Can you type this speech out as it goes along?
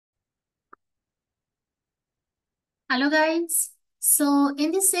Hello guys. So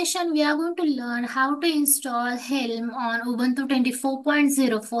in this session we are going to learn how to install Helm on Ubuntu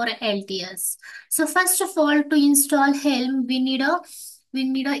 24.04 LTS. So first of all, to install Helm we need a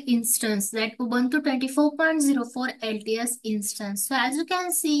instance, that Ubuntu 24.04 LTS instance. So as you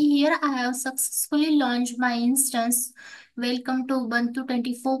can see here, I have successfully launched my instance. Welcome to Ubuntu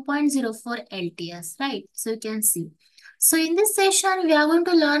 24.04 LTS, right? So you can see. So in this session we are going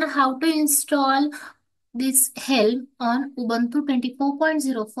to learn how to install this Helm on Ubuntu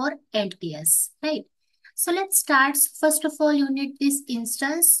 24.04 LTS, right? So let's start. First of all, you need this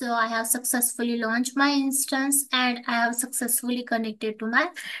instance. So I have successfully launched my instance and I have successfully connected to my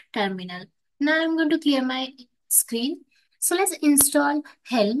terminal. Now I'm going to clear my screen. So let's install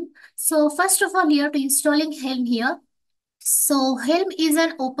Helm. So first of all, here to installing Helm here, so Helm is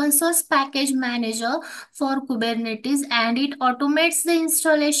an open source package manager for Kubernetes, and it automates the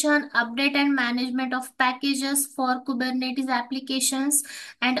installation, update and management of packages for Kubernetes applications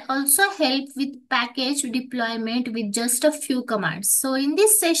and also help with package deployment with just a few commands. So in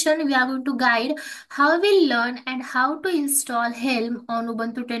this session, we are going to guide how we learn and how to install Helm on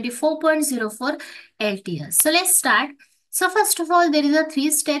Ubuntu 24.04 LTS. So let's start. So first of all, there is a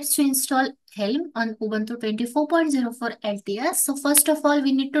three steps to install Helm on Ubuntu 24.04 LTS. So first of all,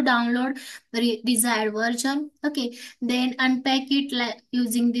 we need to download the desired version. Okay. Then unpack it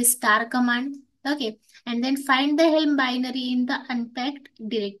using this star command. Okay. And then find the Helm binary in the unpacked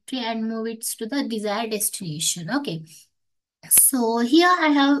directory and move it to the desired destination. Okay. So here I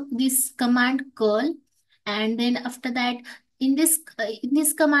have this command curl, and then after that, in this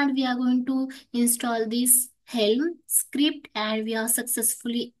command we are going to install this Helm script, and we have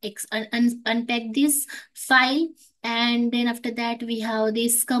successfully unpacked this file. And then after that, we have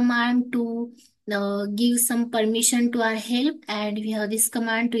this command to give some permission to our Helm, and we have this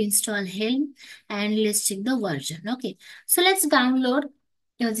command to install Helm, and let's check the version. Okay, so let's download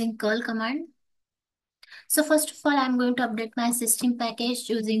using curl command. So first of all, I'm going to update my system package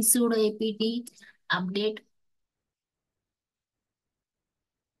using sudo apt update.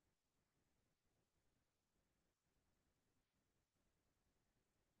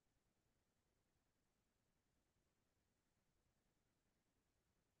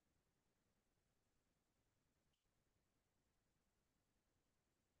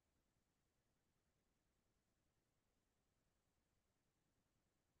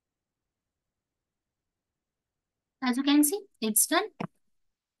 As you can see, it's done.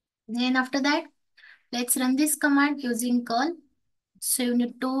 Then after that, let's run this command using curl. So you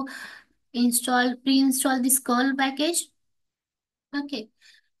need to pre-install this curl package. Okay.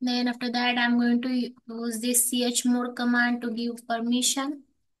 Then after that, I'm going to use this chmod command to give permission.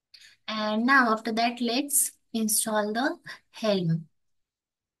 And now after that, let's install the Helm.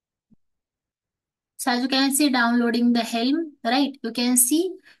 So as you can see, downloading the Helm, right? You can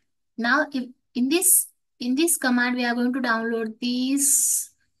see now, if in this command, we are going to download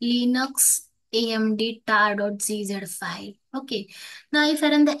this Linux AMD tar.gz file. Okay. Now, if I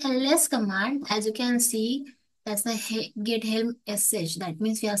run the ls command, as you can see, that's the get Helm sh. That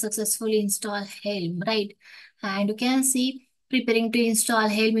means we have successfully installed Helm, right? And you can see preparing to install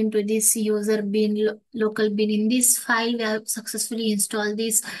Helm into this user bin, local bin. In this file, we have successfully installed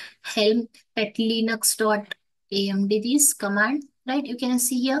this Helm at linux.amd, this command, right? You can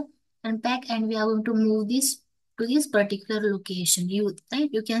see here unpack, and we are going to move this to this particular location,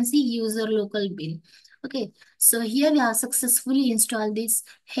 right? You can see user local bin. Okay, so here we have successfully installed this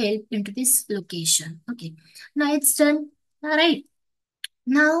help into this location. Okay, now it's done. All right,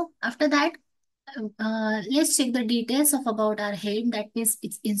 now after that, let's check the details of about our helm, that means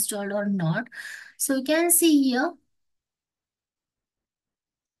it's installed or not. So you can see here,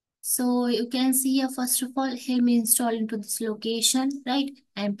 so you can see here, first of all, Helm install into this location, right?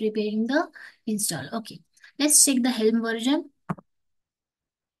 I'm preparing the install. Okay, let's check the Helm version.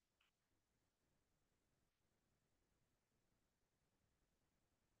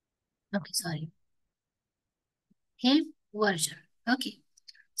 Okay, sorry. Helm version. Okay.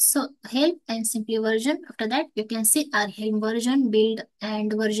 So Helm and simply version. After that, you can see our Helm version build,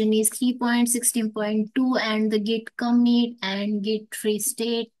 and version is 3.16.2, and the git commit and git free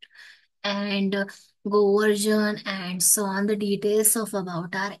state and go version and so on, the details of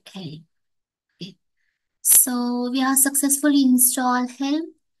about our Helm. Okay. So we have successfully installed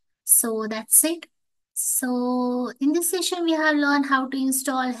Helm. So that's it. So in this session, we have learned how to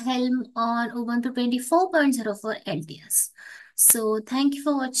install Helm on Ubuntu 24.04 LTS. So thank you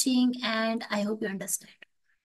for watching, and I hope you understand.